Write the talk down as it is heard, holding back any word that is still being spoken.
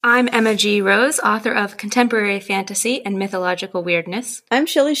I'm Emma G. Rose, author of Contemporary Fantasy and Mythological Weirdness. I'm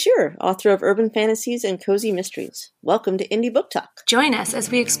Shelley Shearer, author of Urban Fantasies and Cozy Mysteries. Welcome to Indie Book Talk. Join us as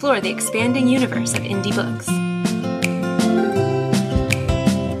we explore the expanding universe of indie books.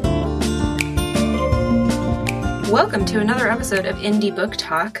 Welcome to another episode of Indie Book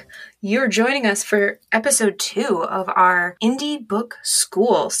Talk. You're joining us for episode 2 of our Indie Book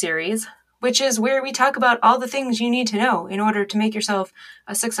School series, which is where we talk about all the things you need to know in order to make yourself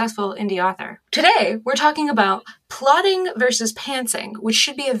a successful indie author. Today, we're talking about plotting versus pantsing, which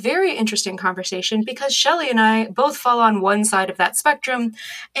should be a very interesting conversation because Shelley and I both fall on one side of that spectrum,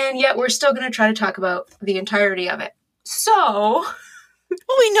 and yet we're still going to try to talk about the entirety of it. So...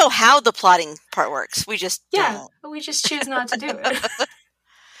 Well, we know how the plotting part works. We just don't. But we just choose not to do it.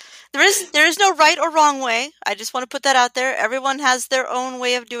 There is no right or wrong way. I just want to put that out there. Everyone has their own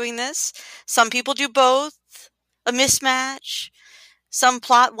way of doing this. Some people do both, a mismatch. Some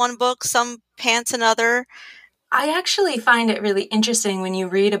plot one book, some pants another. I actually find it really interesting when you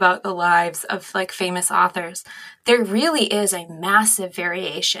read about the lives of famous authors. There really is a massive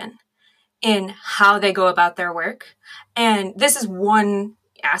variation in how they go about their work. And this is one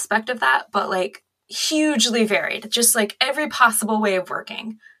aspect of that, but hugely varied. Just every possible way of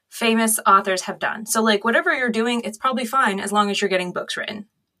working famous authors have done. So whatever you're doing, it's probably fine as long as you're getting books written.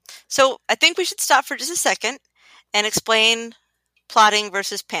 So I think we should stop for just a second and explain plotting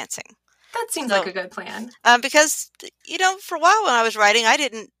versus pantsing. That seems like a good plan. Because, for a while when I was writing, I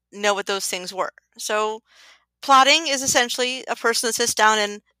didn't know what those things were. So plotting is essentially a person that sits down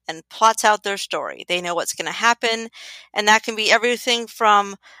and plots out their story. They know what's going to happen, and that can be everything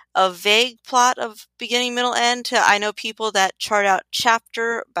from a vague plot of beginning, middle, end to I know people that chart out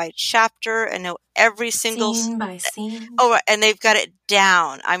chapter by chapter and know every single scene by scene. Oh, and they've got it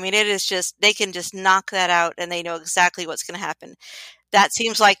down. I mean, it is just they can just knock that out, and they know exactly what's going to happen. That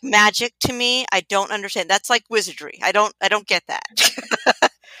seems like magic to me. I don't understand. That's like wizardry. I don't get that.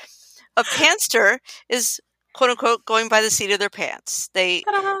 A pantster is quote unquote going by the seat of their pants. They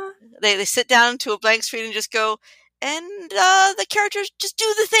sit down to a blank screen and just go, and the characters just do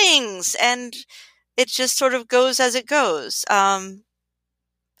the things, and it just sort of goes as it goes. And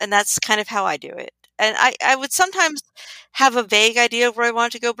that's kind of how I do it. And I would sometimes have a vague idea of where I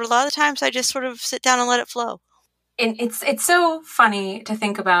want it to go, but a lot of the times I just sort of sit down and let it flow. And it's so funny to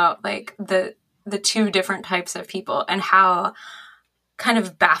think about the two different types of people and how kind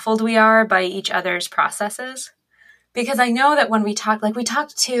of baffled we are by each other's processes. Because I know that when we talk, who did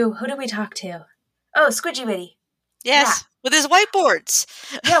we talk to? Oh, Squidgy Witty. Yes, yeah. With his whiteboards.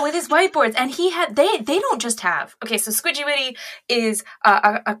 Yeah, with his whiteboards. And they don't just have, okay, so Squidgy Witty is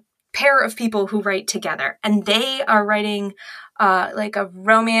a pair of people who write together. And they are writing a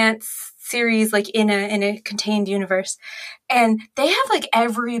romance series in a contained universe. And they have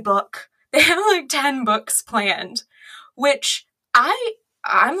every book. They have 10 books planned, which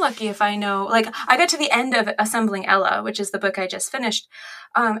I'm lucky if I know, I got to the end of Assembling Ella, which is the book I just finished.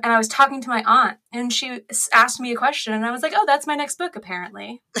 And I was talking to my aunt and she asked me a question and I was like, oh, that's my next book,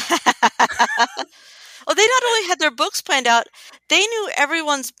 apparently. Well, they not only had their books planned out, they knew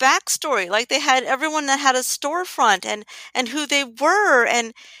everyone's backstory. They had everyone that had a storefront and who they were.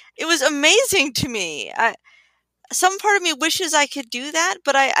 And it was amazing to me. Some part of me wishes I could do that,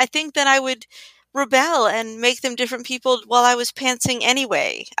 but I think then I would rebel and make them different people while I was pantsing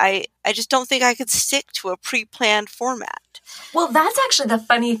anyway. I just don't think I could stick to a pre-planned format. Well, that's actually the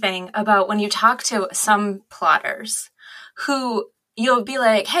funny thing about when you talk to some plotters who you'll be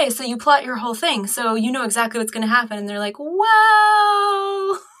like, hey, so you plot your whole thing, so you know exactly what's going to happen. And they're like,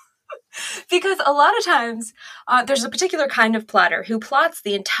 wow. Because a lot of times there's a particular kind of plotter who plots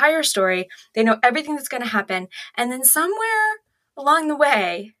the entire story. They know everything that's going to happen. And then somewhere along the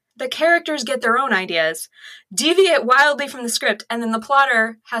way, the characters get their own ideas, deviate wildly from the script, and then the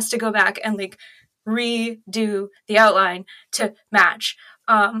plotter has to go back and redo the outline to match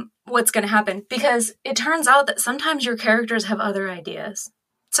what's going to happen. Because it turns out that sometimes your characters have other ideas.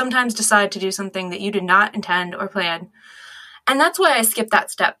 Sometimes decide to do something that you did not intend or plan. And that's why I skip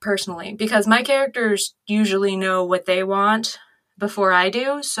that step personally, because my characters usually know what they want before I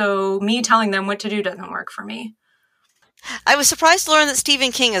do. So me telling them what to do doesn't work for me. I was surprised to learn that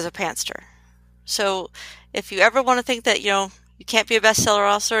Stephen King is a pantster. So if you ever want to think that, you can't be a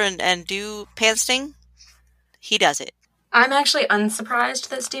bestseller author and do pantsing, he does it. I'm actually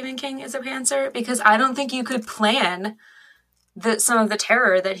unsurprised that Stephen King is a pantser because I don't think you could plan some of the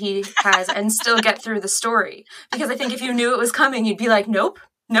terror that he has and still get through the story. Because I think if you knew it was coming, you'd be like, nope,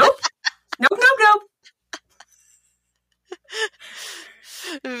 nope, nope, nope, nope.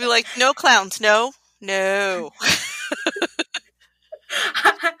 It'd be like, no clowns, no.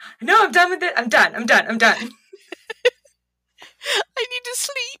 No, I'm done with it. I'm done. I need to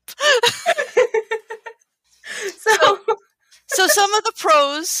sleep. So, So some of the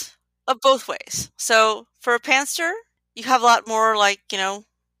pros of both ways. So for a pantser, you have a lot more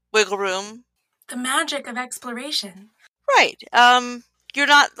wiggle room. the magic of exploration. Right. You're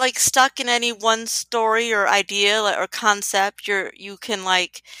not stuck in any one story or idea or concept. You can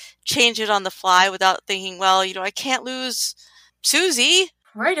change it on the fly without thinking, well, I can't lose Susie.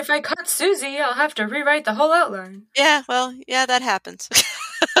 Right, if I cut Susie, I'll have to rewrite the whole outline. Yeah, well, yeah, that happens.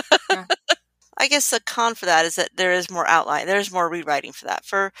 Yeah. I guess the con for that is that there is more outline. There's more rewriting for that.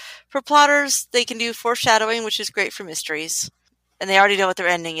 For plotters, they can do foreshadowing, which is great for mysteries. And they already know what their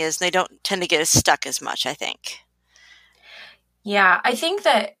ending is, and they don't tend to get as stuck as much, I think. Yeah, I think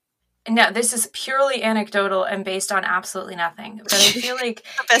that, now this is purely anecdotal and based on absolutely nothing, but I feel like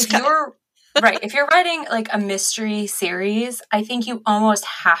if you're writing a mystery series, I think you almost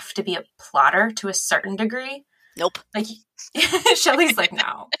have to be a plotter to a certain degree. Nope. Shelley's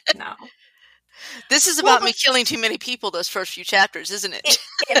no. This is about me killing too many people those first few chapters, isn't it?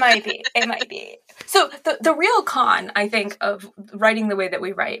 It might be. So the real con, I think, of writing the way that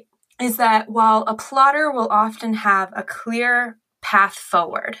we write is that while a plotter will often have a clear path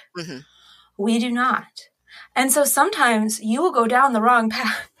forward, mm-hmm. we do not. And so sometimes you will go down the wrong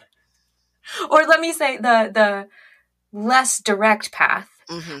path. Or let me say the less direct path,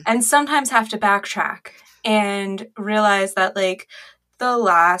 mm-hmm. and sometimes have to backtrack and realize that the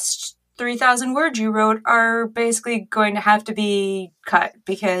last 3,000 words you wrote are basically going to have to be cut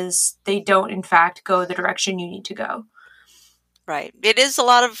because they don't in fact go the direction you need to go. Right. It is a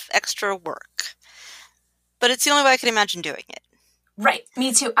lot of extra work, but it's the only way I can imagine doing it. Right.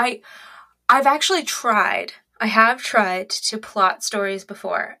 Me too. I've actually tried. I have tried to plot stories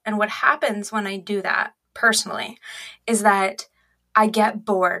before. And what happens when I do that, personally, is that I get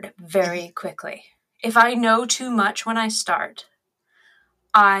bored very quickly. If I know too much when I start,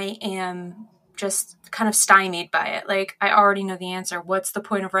 I am just kind of stymied by it. I already know the answer. What's the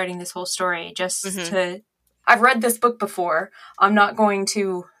point of writing this whole story? I've read this book before. I'm not going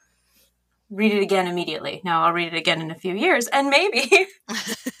to read it again immediately. Now I'll read it again in a few years, and maybe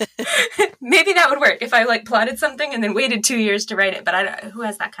that would work if I plotted something and then waited 2 years to write it. But who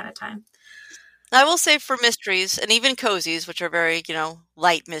has that kind of time? I will say for mysteries and even cozies, which are very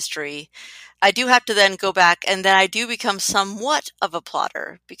light mystery, I do have to then go back, and then I do become somewhat of a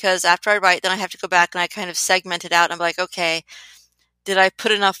plotter because after I write, then I have to go back and I kind of segment it out. And I'm like, okay, did I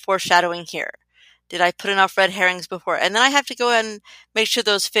put enough foreshadowing here? Did I put enough red herrings before? And then I have to go and make sure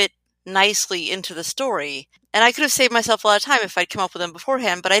those fit nicely into the story. And I could have saved myself a lot of time if I'd come up with them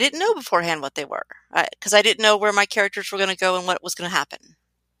beforehand, but I didn't know beforehand what they were because I didn't know where my characters were going to go and what was going to happen.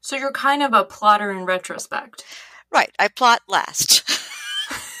 So you're kind of a plotter in retrospect. Right. I plot last.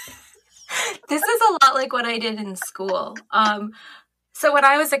 This is a lot like what I did in school. So when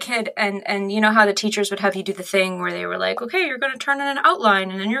I was a kid, and you know how the teachers would have you do the thing where they were like, okay, you're going to turn in an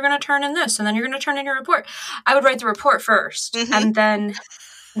outline, and then you're going to turn in this, and then you're going to turn in your report. I would write the report first, mm-hmm. and then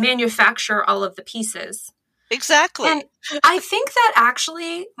manufacture all of the pieces. Exactly. And I think that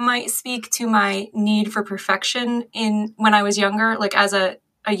actually might speak to my need for perfection when I was younger. As a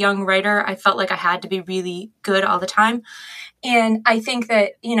young writer, I felt like I had to be really good all the time. And I think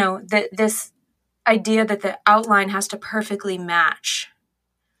that, that this idea that the outline has to perfectly match,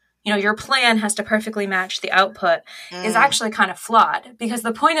 your plan has to perfectly match the output is actually kind of flawed, because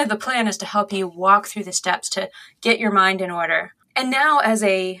the point of the plan is to help you walk through the steps to get your mind in order. And now as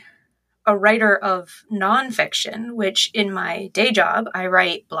a writer of nonfiction, which in my day job, I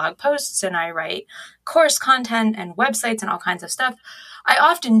write blog posts and I write course content and websites and all kinds of stuff, I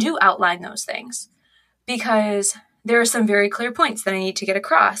often do outline those things because there are some very clear points that I need to get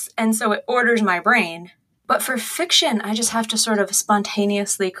across. And so it orders my brain. But for fiction, I just have to sort of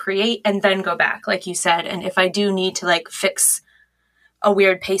spontaneously create and then go back, like you said. And if I do need to fix a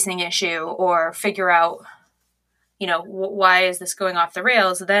weird pacing issue or figure out, why is this going off the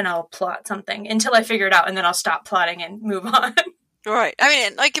rails, then I'll plot something until I figure it out, and then I'll stop plotting and move on. Right. I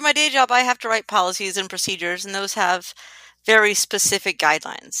mean, in my day job, I have to write policies and procedures, and those have very specific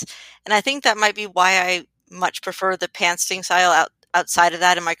guidelines. And I think that might be why I much prefer the pantsing style outside of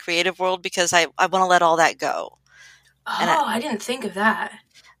that in my creative world, because I want to let all that go. Oh, I didn't think of that.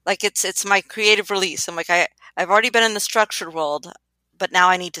 It's my creative release. I'm I've already been in the structured world, but now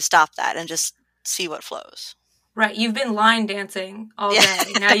I need to stop that and just see what flows. Right. You've been line dancing all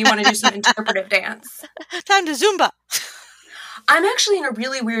day. Now you want to do some interpretive dance. Time to Zumba. I'm actually in a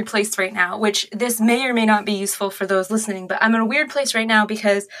really weird place right now, which this may or may not be useful for those listening, but I'm in a weird place right now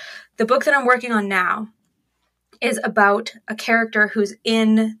because the book that I'm working on now is about a character who's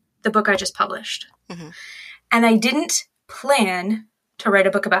in the book I just published. Mm-hmm. And I didn't plan to write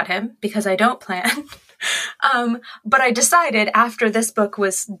a book about him because I don't plan. But I decided after this book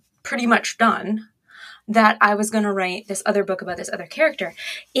was pretty much done that I was going to write this other book about this other character.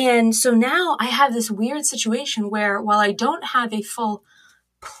 And so now I have this weird situation where while I don't have a full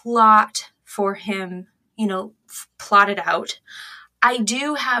plot for him, plotted out, I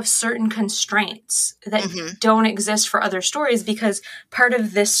do have certain constraints that don't exist for other stories because part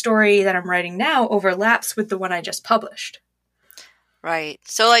of this story that I'm writing now overlaps with the one I just published. Right.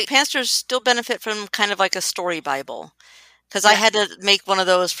 So like Pantsers still benefit from kind of like a story Bible. Because I had to make one of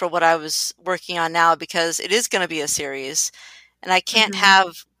those for what I was working on now because it is going to be a series. And I can't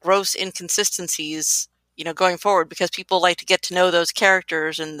have gross inconsistencies, going forward because people like to get to know those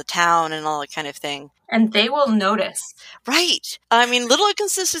characters and the town and all that kind of thing. And they will notice. Right. I mean, little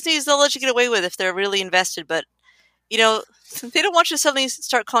inconsistencies they'll let you get away with if they're really invested. But, they don't want you to suddenly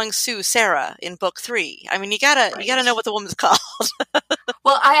start calling Sue Sarah in book 3. I mean, you gotta know what the woman's called.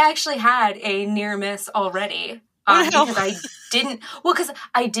 Well, I actually had a near miss already. Because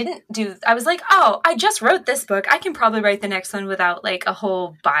I didn't I was like, oh, I just wrote this book. I can probably write the next one without like a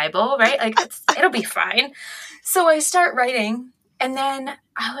whole Bible, right? Like it'll be fine. So I start writing and then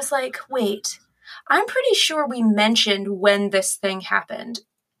I was like, wait, I'm pretty sure we mentioned when this thing happened.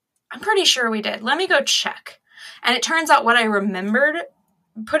 I'm pretty sure we did. Let me go check. And it turns out what I remembered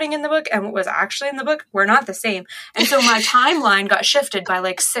putting in the book and what was actually in the book were not the same. And so my timeline got shifted by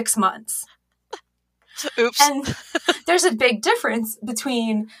like 6 months. Oops. And there's a big difference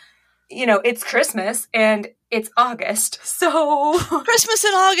between, it's Christmas and it's August. So Christmas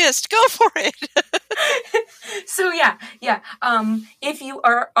in August, go for it. So yeah. If you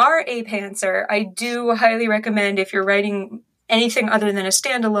are a pantser, I do highly recommend if you're writing anything other than a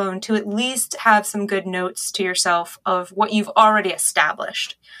standalone to at least have some good notes to yourself of what you've already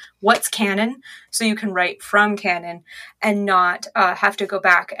established. What's canon, so you can write from canon and not have to go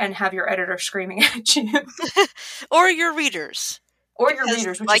back and have your editor screaming at you. Or your readers. Or your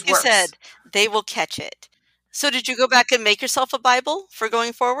readers, which like is you worse. said, they will catch it. So did you go back and make yourself a Bible for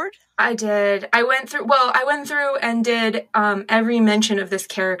going forward? I did. I went through and did every mention of this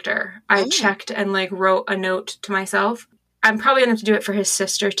character. I checked and wrote a note to myself. I'm probably going to have to do it for his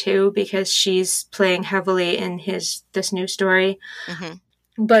sister too, because she's playing heavily in this new story. Mm-hmm.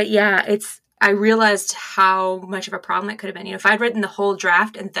 But yeah, I realized how much of a problem it could have been. If I'd written the whole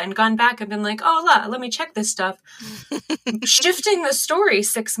draft and then gone back and been like, oh, let me check this stuff. Shifting the story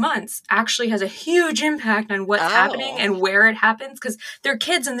 6 months actually has a huge impact on what's happening and where it happens because they're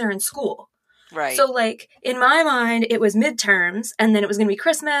kids and they're in school. Right. So in my mind, it was midterms and then it was going to be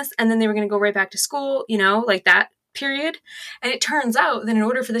Christmas and then they were going to go right back to school, that period. And it turns out that in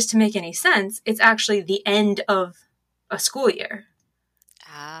order for this to make any sense, it's actually the end of a school year.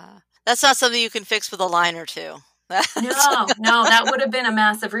 That's not something you can fix with a line or two. No, that would have been a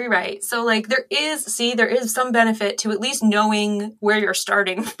massive rewrite. So there is some benefit to at least knowing where you're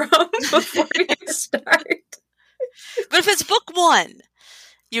starting from before you start. But if it's book 1,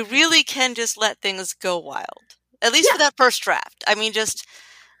 you really can just let things go wild. At least for that first draft. I mean, just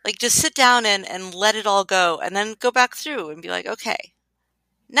sit down and let it all go and then go back through and be like, okay,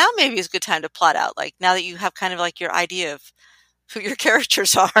 now maybe it's a good time to plot out. Now that you have kind of your idea of who your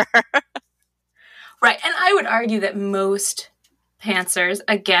characters are. Right. And I would argue that most pantsers,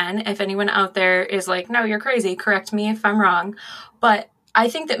 again, if anyone out there is like, no, you're crazy, correct me if I'm wrong. But I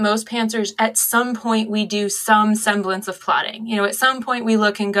think that most pantsers, at some point, we do some semblance of plotting. At some point we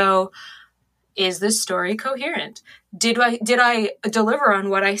look and go, is this story coherent? Did I deliver on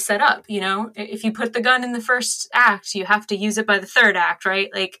what I set up? If you put the gun in the first act, you have to use it by the third act, right?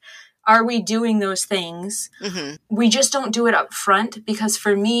 Are we doing those things? Mm-hmm. We just don't do it up front because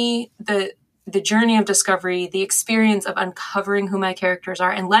for me, the journey of discovery, the experience of uncovering who my characters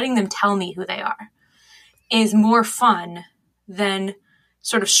are and letting them tell me who they are is more fun than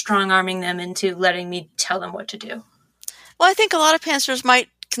sort of strong-arming them into letting me tell them what to do. Well, I think a lot of pantsers might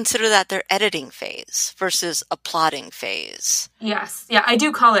consider that their editing phase versus a plotting phase. Yes. Yeah, I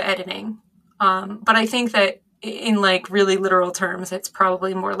do call it editing. But I think that in really literal terms, it's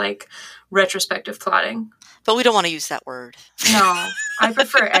probably more retrospective plotting. But we don't want to use that word. No, I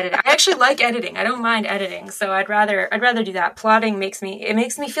prefer editing. I actually like editing. I don't mind editing. So I'd rather do that. Plotting makes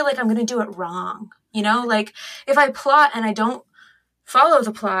me feel like I'm going to do it wrong. If I plot and I don't follow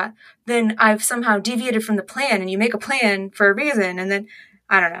the plot, then I've somehow deviated from the plan and you make a plan for a reason. And then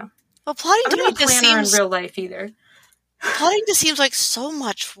I don't know. Well, plotting I'm not a planner in real life either. Plotting just seems like so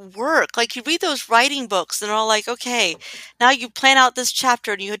much work. You read those writing books and they're all okay, now you plan out this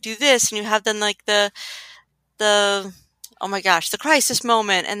chapter and you do this and you have then the the oh my gosh, the crisis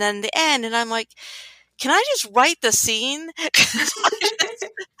moment and then the end, and I'm like, can I just write the scene?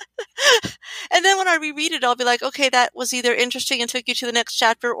 And then when I reread it, I'll be like, okay, that was either interesting and took you to the next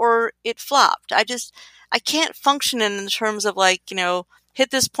chapter, or it flopped. I can't function in terms of like,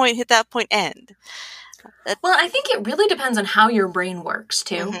 hit this point, hit that point, end. Well, I think it really depends on how your brain works,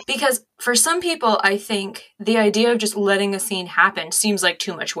 too. Mm-hmm. Because for some people, I think the idea of just letting a scene happen seems like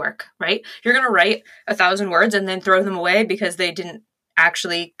too much work, right? You're going to write 1,000 words and then throw them away because they didn't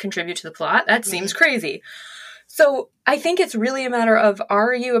actually contribute to the plot. That seems crazy. So I think it's really a matter of,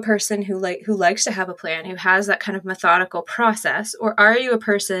 are you a person who likes to have a plan, who has that kind of methodical process, or are you a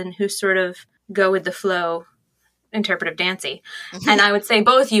person who sort of go with the flow, interpretive dancy? Mm-hmm. And I would say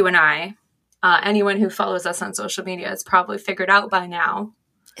both you and I, anyone who follows us on social media has probably figured out by now.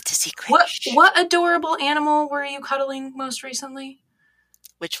 It's a secret. What adorable animal were you cuddling most recently?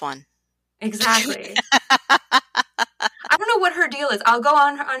 Which one? Exactly. I don't know what her deal is. I'll go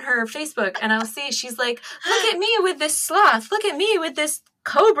on her Facebook and I'll see she's like, look at me with this sloth. Look at me with this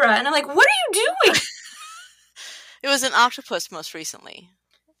cobra. And I'm like, what are you doing? It was an octopus most recently.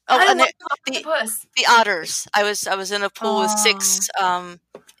 Oh, and octopus. The otters. I was in a pool with 6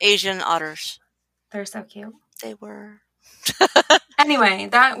 Asian otters. They're so cute. They were. Anyway,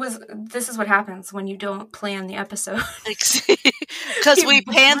 this is what happens when you don't plan the episode. Because we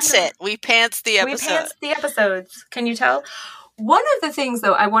pants it. We pants the episode. We pants the episodes. Can you tell? One of the things,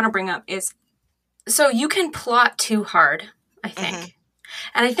 though, I want to bring up is, so you can plot too hard, I think. Mm-hmm.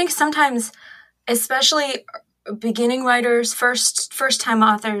 And I think sometimes, especially beginning writers, first-time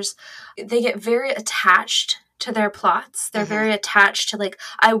authors, they get very attached to their plots. They're very attached to, like,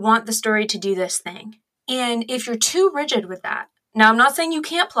 I want the story to do this thing. And if you're too rigid with that, now I'm not saying you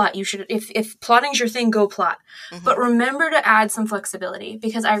can't plot. You should, if plotting's your thing, go plot. Mm-hmm. But remember to add some flexibility,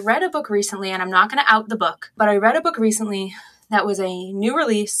 because I read a book recently, and I'm not going to out the book, but I read a book recently that was a new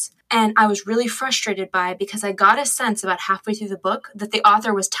release, and I was really frustrated by it because I got a sense about halfway through the book that the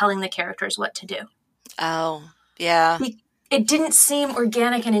author was telling the characters what to do. Oh, yeah. It didn't seem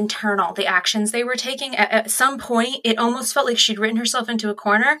organic and internal, the actions they were taking. At some point, it almost felt like she'd written herself into a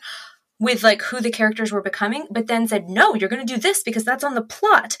corner with like who the characters were becoming, but then said, no, you're going to do this because that's on the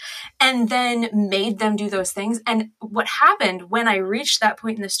plot, and then made them do those things. And what happened when I reached that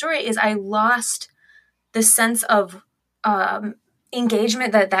point in the story is I lost the sense of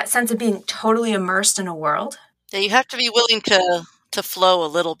engagement, that sense of being totally immersed in a world. Yeah, you have to be willing to flow a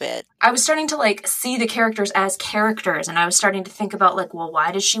little bit. I was starting to like see the characters as characters, and I was starting to think about like, well,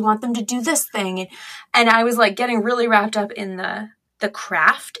 why did she want them to do this thing? And I was like getting really wrapped up in the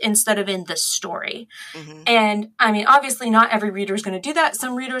craft instead of in the story. Mm-hmm. And I mean, obviously not every reader is going to do that.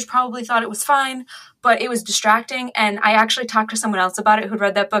 Some readers probably thought it was fine, but it was distracting. And I actually talked to someone else about it who'd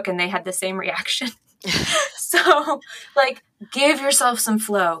read that book, and they had the same reaction. So like, give yourself some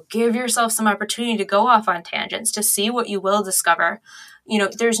flow, give yourself some opportunity to go off on tangents, to see what you will discover. You know,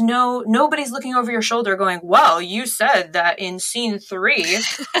 there's nobody's looking over your shoulder going, well, you said that in scene 3,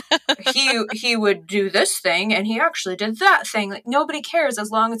 he would do this thing and he actually did that thing. Like, nobody cares as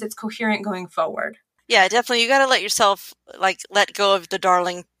long as it's coherent going forward. Yeah, definitely. You got to let yourself let go of the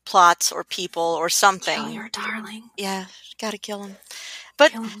darling plots or people or something. Kill your darling. Yeah, got to kill him.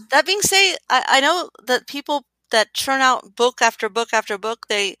 But that being said, I know that people that churn out book after book after book,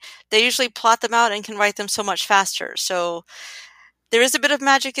 they usually plot them out and can write them so much faster. So there is a bit of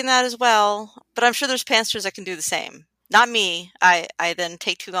magic in that as well, but I'm sure there's pantsers that can do the same. Not me. I then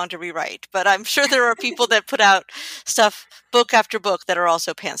take too long to rewrite, but I'm sure there are people that put out stuff book after book that are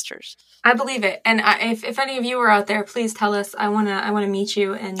also pantsers. I believe it. And if any of you are out there, please tell us. I want to meet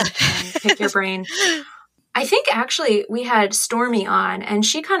you and pick your brain. I think actually we had Stormy on, and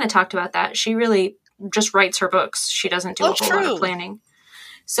she kind of talked about that. She really just writes her books. She doesn't do a whole lot of planning.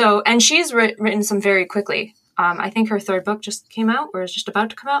 So, and she's written some very quickly. I think her 3rd book just came out, or is just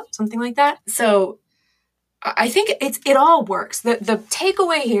about to come out, something like that. So I think it all works. The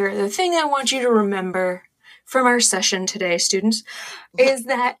takeaway here, the thing I want you to remember from our session today, students, is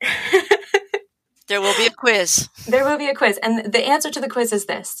that there will be a quiz. There will be a quiz. And the answer to the quiz is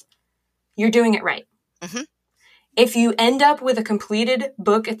this: you're doing it right. Mm-hmm. If you end up with a completed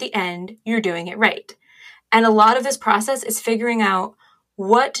book at the end, you're doing it right. And a lot of this process is figuring out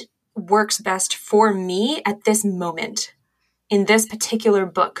what works best for me at this moment in this particular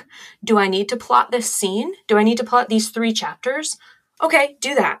book. Do I need to plot this scene? Do I need to plot these 3 chapters? Okay,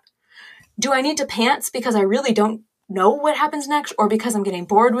 do that. Do I need to pants because I really don't know what happens next, or because I'm getting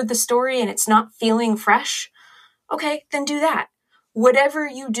bored with the story and it's not feeling fresh? Okay, then do that. Whatever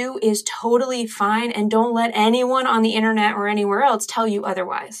you do is totally fine, and don't let anyone on the internet or anywhere else tell you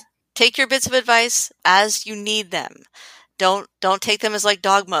otherwise. take your bits of advice as you need them. Don't take them as like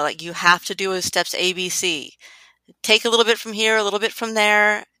dogma, like you have to do steps A, B, C. Take a little bit from here, a little bit from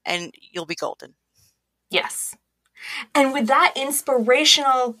there, and you'll be golden. Yes. And with that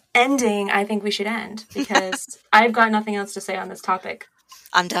inspirational ending, I think we should end, because I've got nothing else to say on this topic.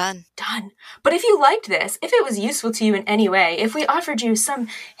 I'm done. Done. But if you liked this, if it was useful to you in any way, if we offered you some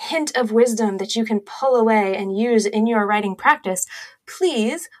hint of wisdom that you can pull away and use in your writing practice,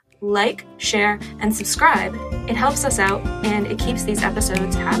 please like, share, and subscribe. It helps us out, and it keeps these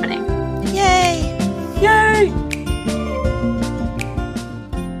episodes happening. Yay! Yay!